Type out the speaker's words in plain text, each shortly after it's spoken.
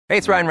Hey,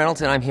 it's Ryan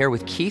Reynolds, and I'm here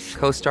with Keith,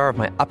 co-star of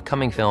my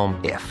upcoming film,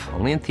 If,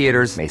 only in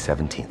theaters May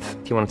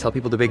 17th. Do you want to tell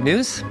people the big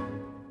news?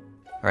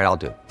 All right, I'll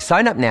do it.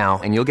 Sign up now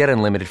and you'll get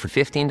unlimited for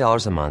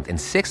 $15 a month and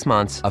 6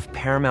 months of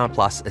Paramount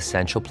Plus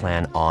Essential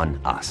Plan on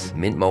us.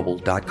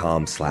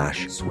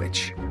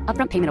 MintMobile.com/switch.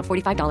 Upfront payment of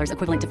 $45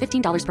 equivalent to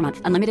 $15 per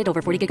month. Unlimited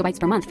over 40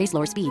 gigabytes per month. Face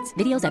lower speeds.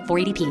 Videos at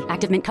 480p.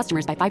 Active Mint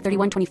customers by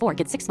 531.24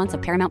 get 6 months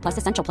of Paramount Plus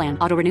Essential Plan.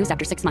 Auto renews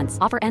after 6 months.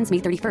 Offer ends May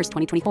 31st,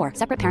 2024.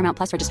 Separate Paramount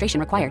Plus registration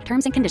required.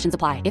 Terms and conditions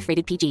apply if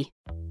rated PG.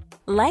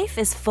 Life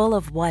is full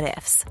of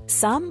what-ifs.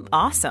 Some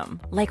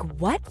awesome. Like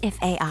what if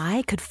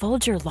AI could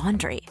fold your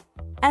laundry?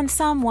 And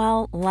some,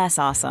 well, less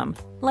awesome.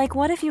 Like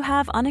what if you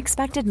have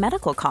unexpected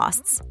medical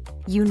costs?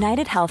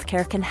 United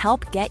Healthcare can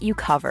help get you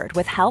covered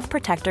with Health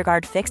Protector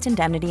Guard fixed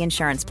indemnity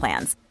insurance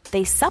plans.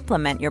 They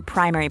supplement your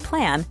primary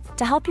plan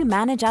to help you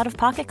manage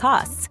out-of-pocket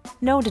costs.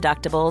 No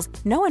deductibles,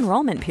 no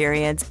enrollment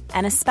periods,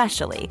 and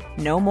especially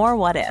no more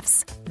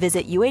what-ifs.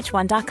 Visit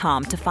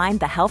uh1.com to find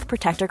the Health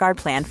Protector Guard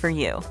plan for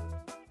you.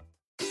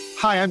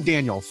 Hi, I'm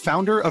Daniel,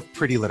 founder of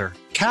Pretty Litter.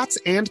 Cats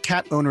and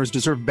cat owners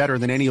deserve better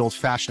than any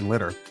old-fashioned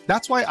litter.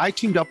 That's why I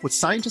teamed up with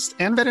scientists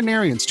and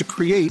veterinarians to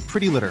create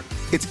Pretty Litter.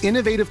 Its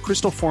innovative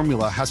crystal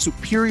formula has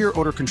superior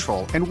odor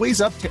control and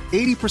weighs up to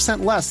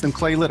 80% less than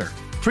clay litter.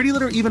 Pretty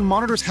Litter even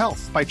monitors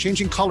health by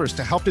changing colors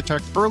to help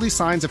detect early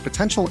signs of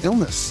potential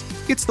illness.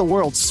 It's the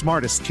world's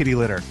smartest kitty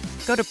litter.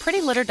 Go to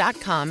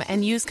prettylitter.com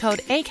and use code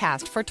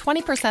ACAST for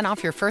 20%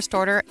 off your first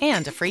order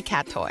and a free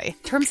cat toy.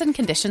 Terms and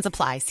conditions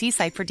apply. See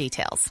site for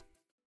details.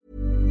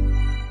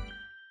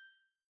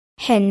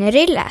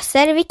 Henry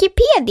läser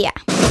Wikipedia.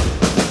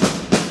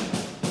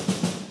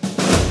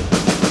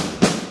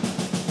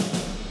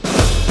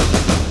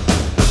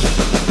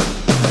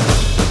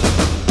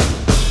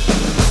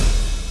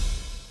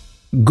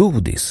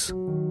 Godis.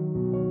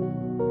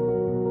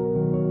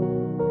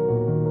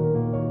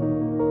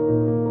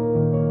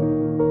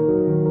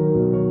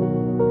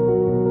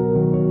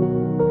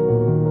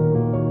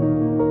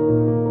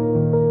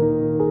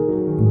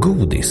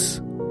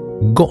 Godis,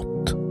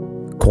 gott,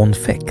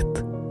 konfekt,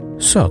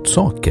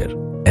 sötsaker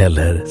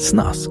eller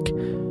snask.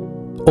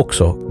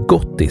 Också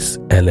gottis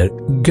eller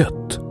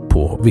gött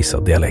på vissa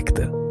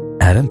dialekter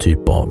är en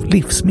typ av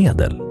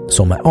livsmedel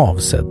som är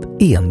avsedd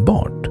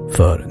enbart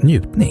för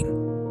njutning.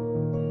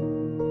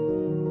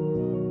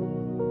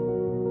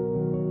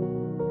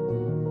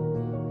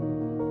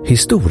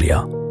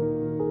 Historia.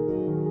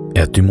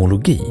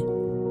 Etymologi.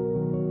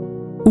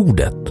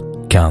 Ordet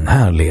kan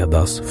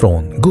härledas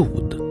från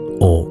god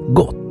och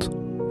gott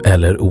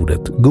eller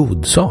ordet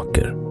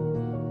godsaker.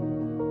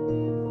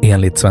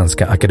 Enligt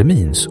Svenska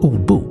Akademins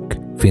ordbok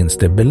finns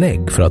det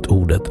belägg för att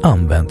ordet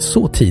använts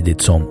så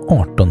tidigt som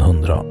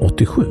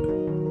 1887.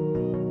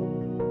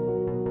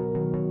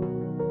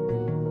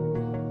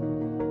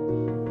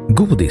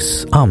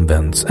 Godis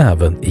används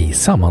även i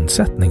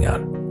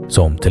sammansättningar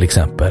som till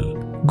exempel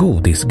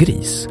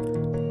godisgris,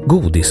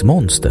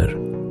 godismonster,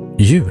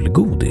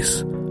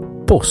 julgodis,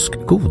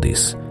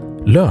 påskgodis,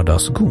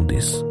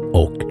 lördagsgodis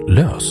och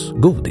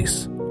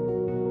lösgodis.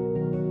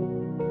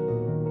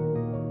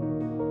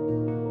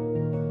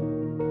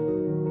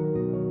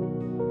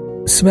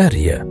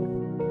 Sverige.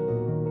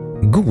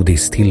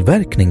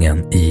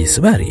 Godistillverkningen i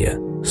Sverige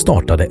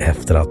startade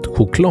efter att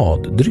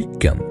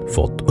chokladdrycken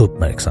fått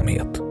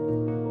uppmärksamhet.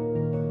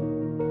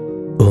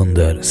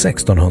 Under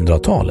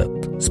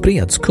 1600-talet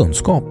spreds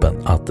kunskapen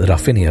att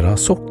raffinera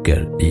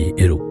socker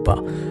i Europa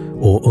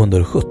och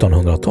under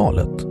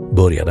 1700-talet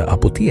började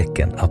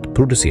apoteken att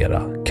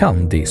producera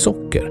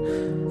candysocker,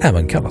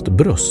 även kallat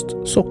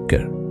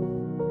bröstsocker.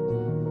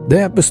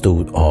 Det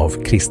bestod av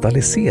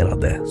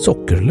kristalliserade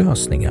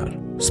sockerlösningar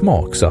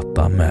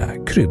smaksatta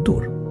med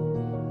kryddor.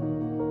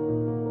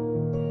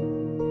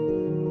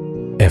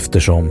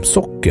 Eftersom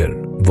socker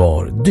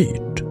var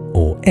dyrt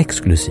och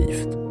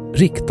exklusivt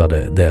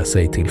riktade det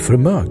sig till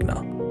förmögna.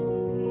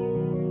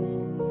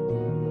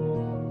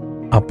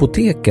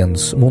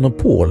 Apotekens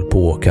monopol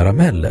på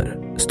karameller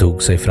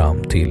stod sig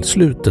fram till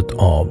slutet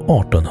av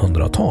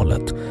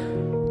 1800-talet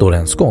då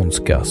den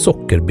skånska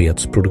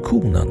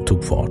sockerbetsproduktionen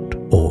tog fart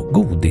och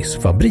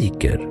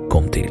godisfabriker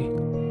kom till.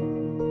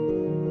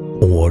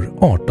 År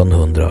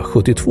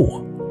 1872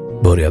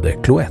 började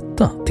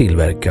Cloetta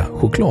tillverka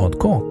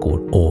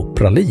chokladkakor och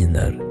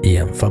praliner i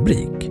en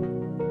fabrik.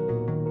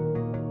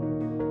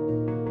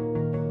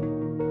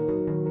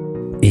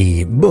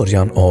 I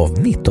början av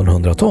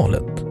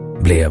 1900-talet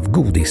blev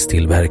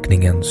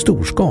godistillverkningen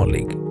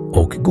storskalig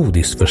och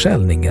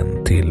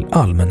godisförsäljningen till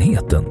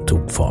allmänheten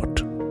tog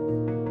fart.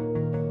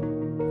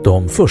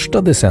 De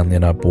första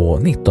decennierna på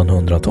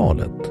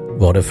 1900-talet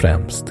var det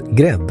främst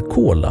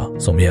gräddkola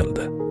som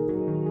gällde.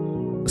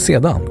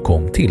 Sedan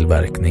kom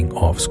tillverkning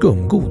av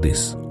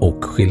skumgodis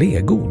och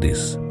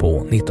gelégodis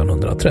på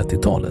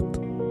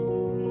 1930-talet.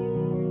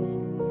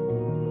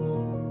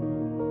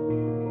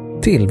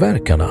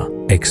 Tillverkarna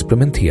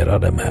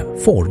experimenterade med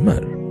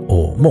former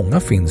och många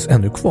finns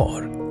ännu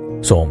kvar,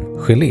 som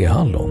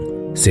geléhallon,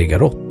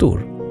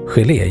 cigarottor,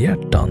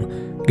 geléhjärtan,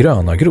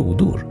 gröna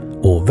grodor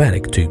och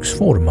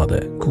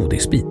verktygsformade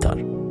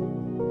godisbitar.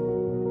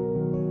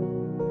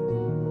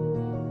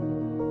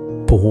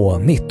 På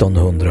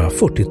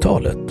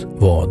 1940-talet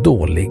var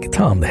dålig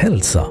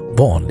tandhälsa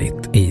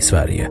vanligt i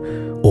Sverige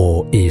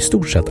och i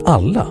stort sett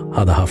alla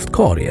hade haft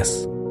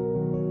karies.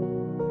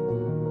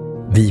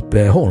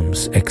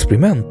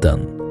 Vipeholmsexperimenten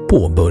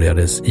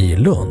påbörjades i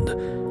Lund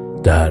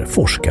där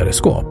forskare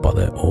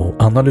skapade och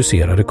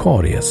analyserade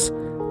karies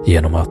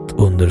genom att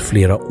under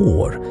flera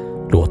år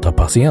låta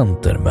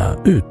patienter med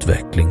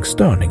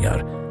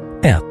utvecklingsstörningar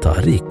äta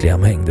rikliga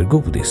mängder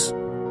godis.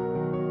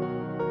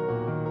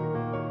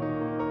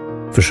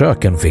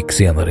 Försöken fick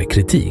senare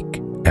kritik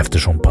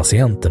eftersom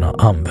patienterna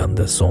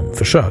användes som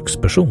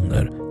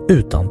försökspersoner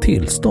utan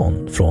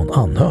tillstånd från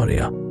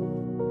anhöriga.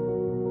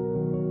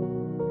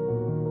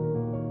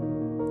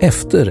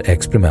 Efter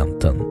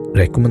experimenten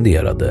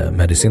rekommenderade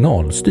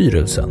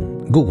Medicinalstyrelsen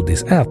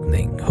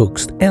godisätning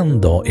högst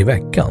en dag i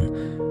veckan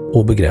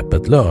och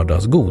begreppet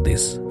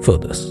lördagsgodis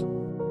föddes.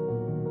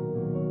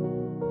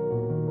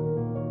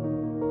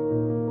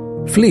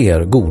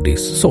 Fler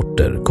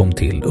godissorter kom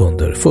till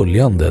under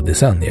följande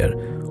decennier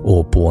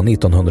och på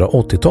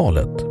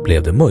 1980-talet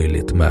blev det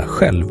möjligt med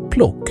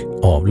självplock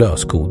av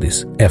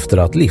lösgodis efter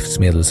att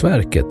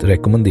Livsmedelsverket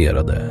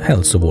rekommenderade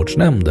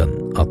hälsovårdsnämnden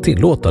att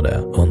tillåta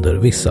det under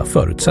vissa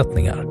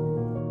förutsättningar.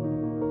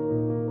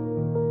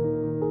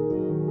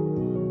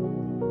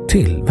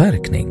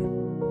 Tillverkning.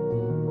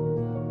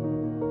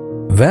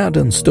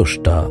 Världens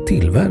största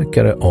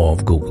tillverkare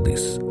av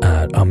godis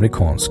är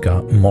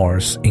amerikanska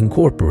Mars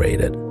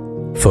Incorporated,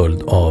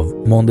 följd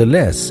av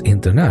Mondelez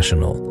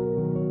International.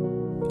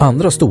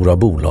 Andra stora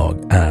bolag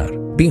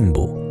är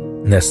Bimbo,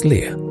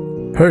 Nestlé,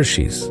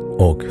 Hershey's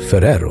och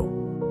Ferrero.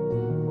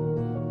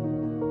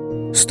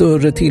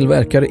 Större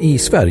tillverkare i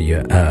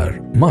Sverige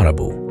är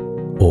Marabou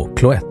och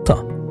Cloetta.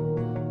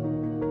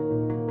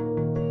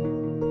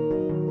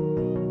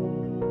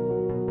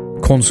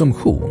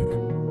 Konsumtion.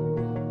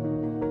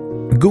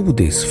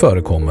 Godis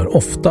förekommer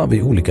ofta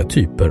vid olika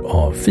typer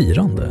av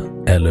firande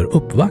eller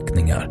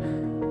uppvaktningar,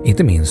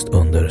 inte minst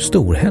under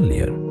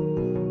storhelger.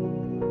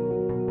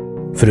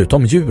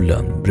 Förutom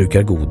julen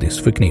brukar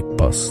godis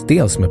förknippas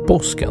dels med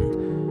påsken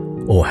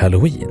och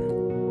Halloween.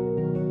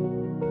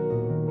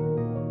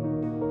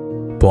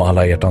 På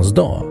alla hjärtans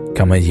dag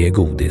kan man ge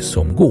godis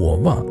som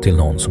gåva till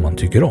någon som man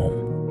tycker om.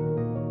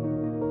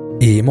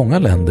 I många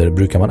länder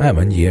brukar man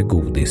även ge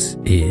godis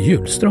i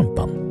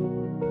julstrumpan.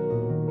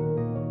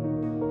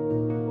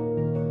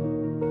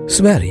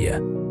 Sverige.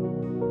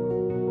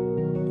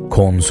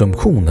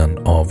 Konsumtionen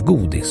av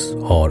godis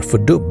har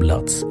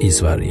fördubblats i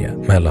Sverige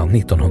mellan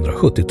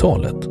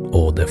 1970-talet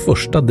och det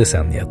första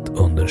decenniet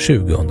under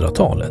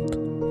 2000-talet,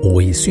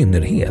 och i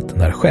synnerhet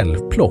när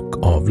självplock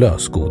av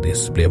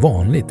lösgodis blev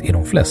vanligt i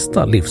de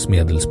flesta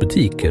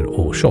livsmedelsbutiker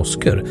och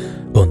kiosker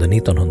under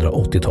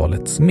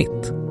 1980-talets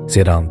mitt,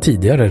 sedan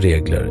tidigare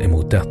regler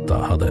emot detta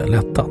hade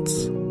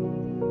lättats.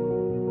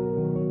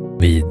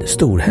 Vid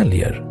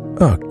storhelger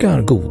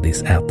ökar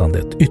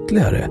godisätandet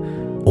ytterligare,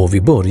 och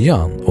vid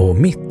början och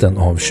mitten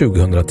av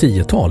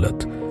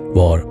 2010-talet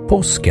var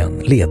påsken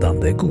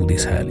ledande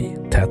godishelg,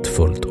 tätt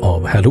följt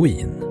av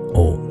Halloween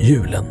och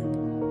julen.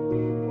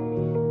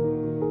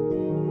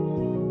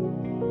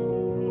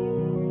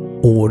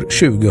 År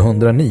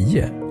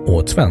 2009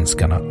 åt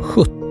svenskarna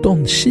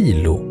 17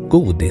 kilo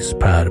godis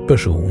per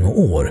person och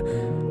år,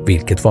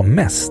 vilket var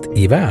mest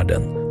i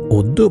världen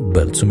och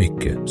dubbelt så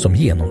mycket som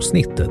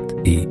genomsnittet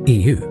i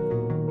EU.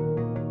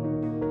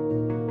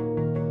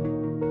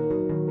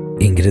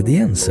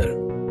 Ingredienser.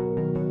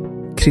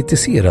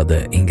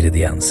 Kritiserade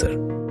ingredienser.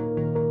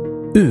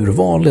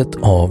 Urvalet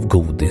av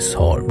godis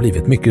har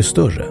blivit mycket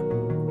större.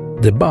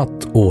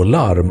 Debatt och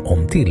larm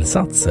om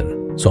tillsatser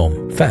som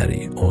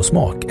färg- och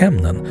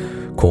smakämnen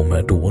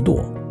kommer då och då.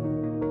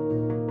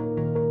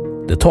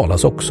 Det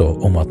talas också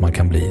om att man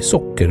kan bli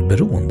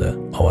sockerberoende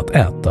av att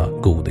äta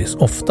godis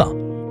ofta.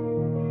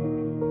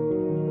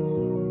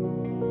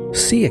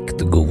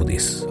 Sekt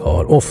godis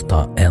har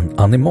ofta en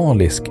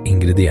animalisk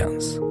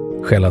ingrediens,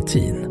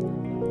 gelatin.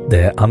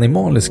 Det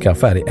animaliska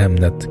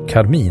färgämnet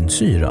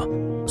karminsyra,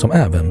 som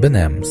även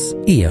benämns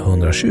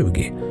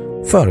E120,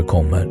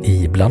 förekommer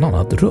i bland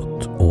annat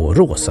rött och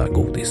rosa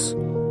godis.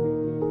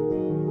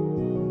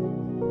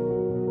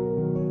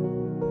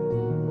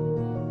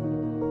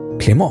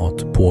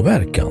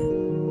 Klimatpåverkan.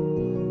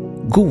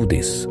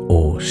 Godis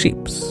och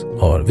chips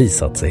har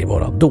visat sig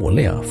vara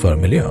dåliga för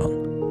miljön.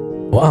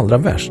 Och allra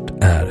värst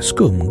är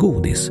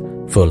skumgodis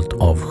följt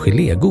av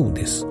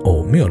gelégodis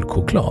och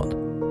mjölkchoklad.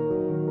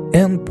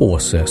 En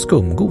påse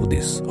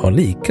skumgodis har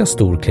lika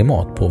stor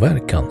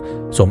klimatpåverkan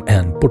som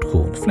en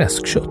portion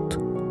fläskkött.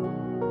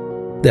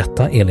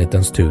 Detta enligt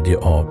en studie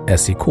av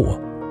SIK,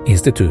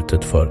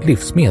 Institutet för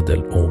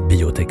livsmedel och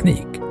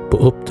bioteknik, på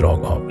uppdrag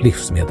av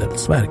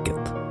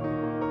Livsmedelsverket.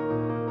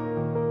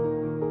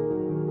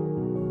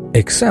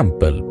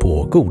 Exempel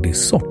på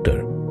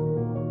godissorter: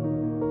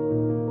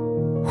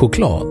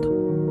 choklad,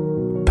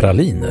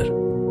 praliner,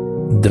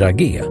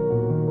 dragé,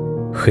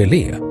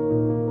 gelé,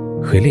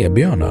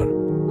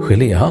 gelébjörnar,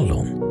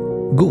 geléhallon,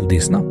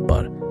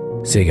 godisnappar,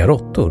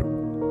 cigarettor,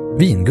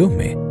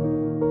 vingummi,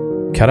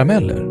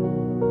 karameller,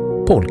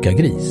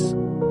 polkagris,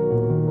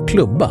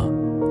 klubba,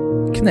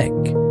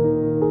 knäck,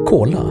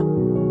 kola,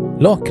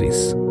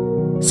 lakrits,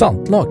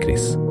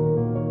 saltlakrits,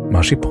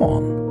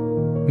 marsipan,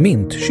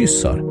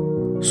 mintkyssar,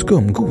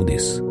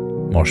 skumgodis,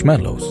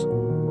 marshmallows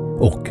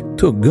och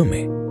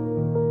tuggummi.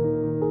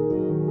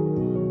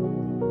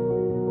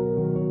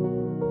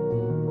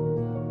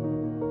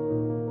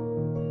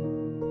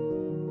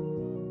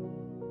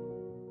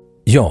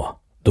 Ja,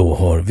 då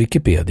har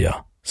Wikipedia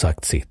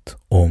sagt sitt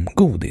om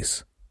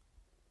godis.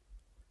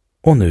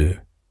 Och nu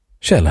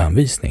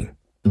källhänvisning.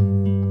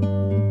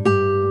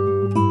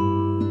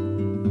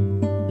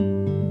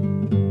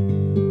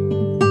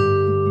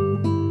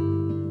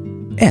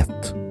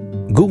 1.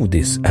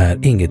 Godis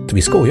är inget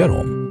vi skojar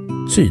om.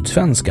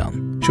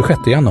 Sydsvenskan, 26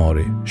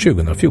 januari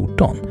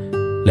 2014.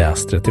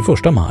 Läs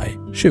 31 maj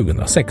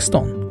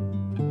 2016.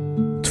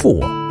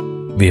 2.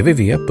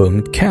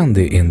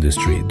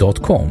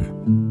 www.candyindustry.com.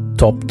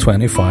 Top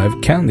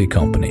 25 Candy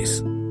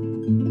Companies.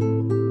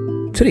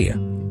 3.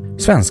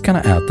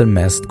 Svenskarna äter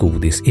mest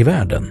godis i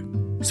världen.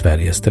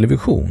 Sveriges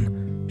Television,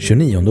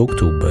 29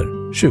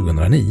 oktober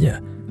 2009.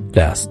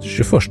 Läst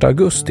 21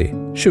 augusti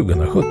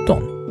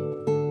 2017.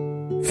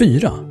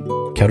 4.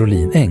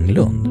 Caroline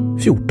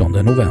Englund, 14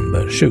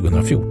 november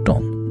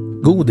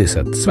 2014.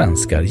 Godiset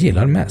svenskar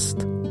gillar mest.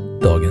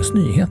 Dagens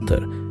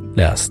Nyheter.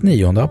 Läs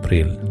 9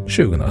 april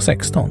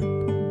 2016.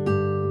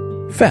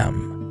 5.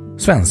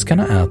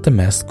 Svenskarna äter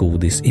mest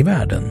godis i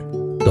världen.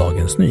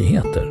 Dagens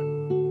Nyheter.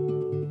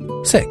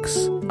 6.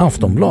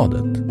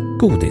 Aftonbladet.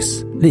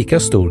 Godis, lika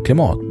stor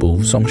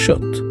klimatbov som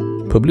kött.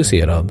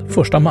 Publicerad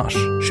 1 mars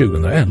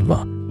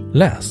 2011.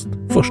 Läst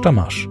 1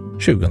 mars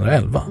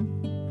 2011.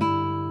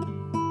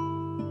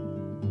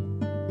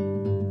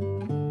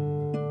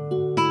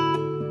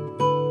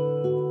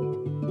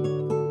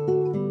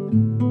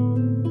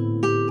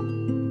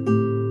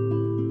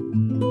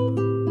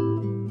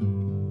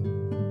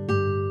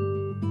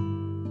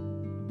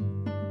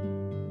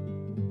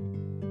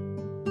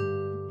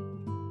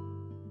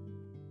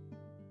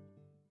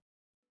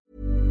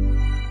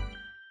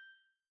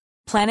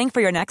 Planning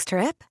for your next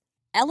trip?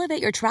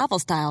 Elevate your travel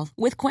style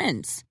with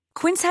Quince.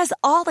 Quince has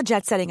all the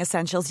jet-setting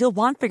essentials you'll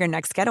want for your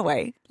next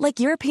getaway, like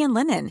European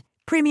linen,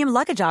 premium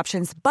luggage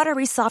options,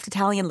 buttery soft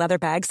Italian leather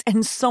bags,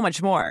 and so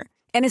much more.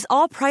 And is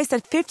all priced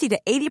at 50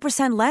 to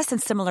 80% less than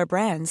similar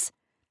brands.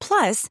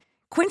 Plus,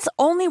 Quince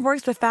only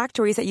works with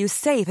factories that use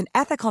safe and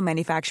ethical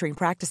manufacturing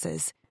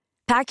practices.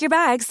 Pack your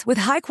bags with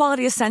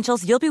high-quality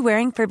essentials you'll be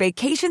wearing for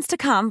vacations to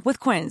come with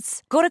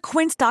Quince. Go to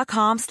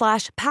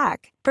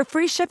quince.com/pack for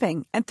free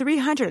shipping and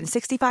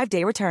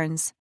 365-day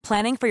returns.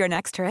 Planning for your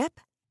next trip?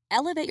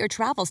 Elevate your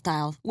travel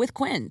style with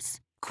Quince.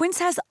 Quince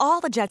has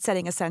all the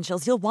jet-setting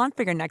essentials you'll want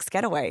for your next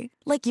getaway,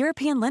 like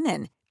European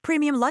linen,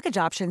 premium luggage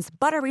options,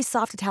 buttery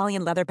soft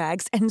Italian leather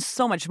bags, and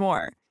so much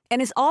more.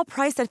 And is all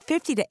priced at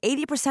 50 to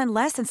 80%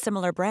 less than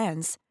similar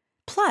brands.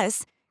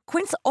 Plus,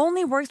 Quince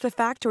only works with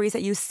factories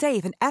that use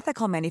safe and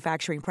ethical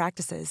manufacturing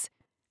practices.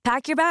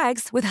 Pack your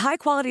bags with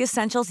high-quality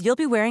essentials you'll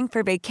be wearing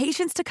for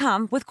vacations to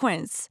come with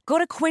Quince. Go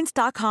to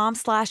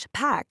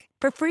quince.com/pack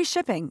for free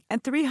shipping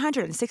and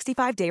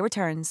 365-day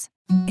returns.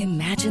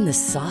 Imagine the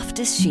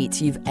softest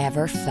sheets you've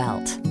ever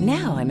felt.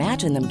 Now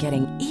imagine them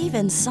getting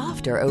even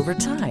softer over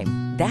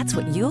time. That's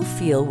what you'll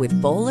feel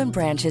with Boll &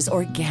 Branch's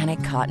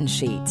organic cotton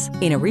sheets.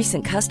 In a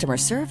recent customer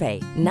survey,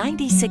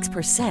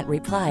 96%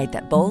 replied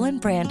that Boll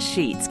 & Branch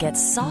sheets get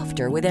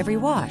softer with every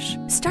wash.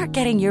 Start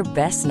getting your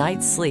best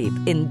night's sleep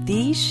in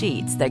these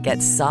sheets that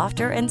get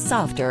softer and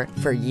softer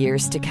for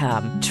years to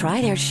come.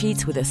 Try their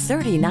sheets with a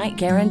 30-night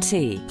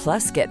guarantee.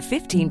 Plus, get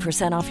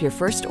 15% off your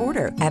first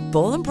order at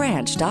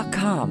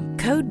bollandbranch.com.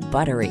 Code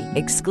BUTTERY.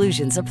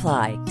 Exclusions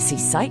apply. See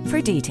site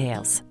for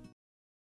details.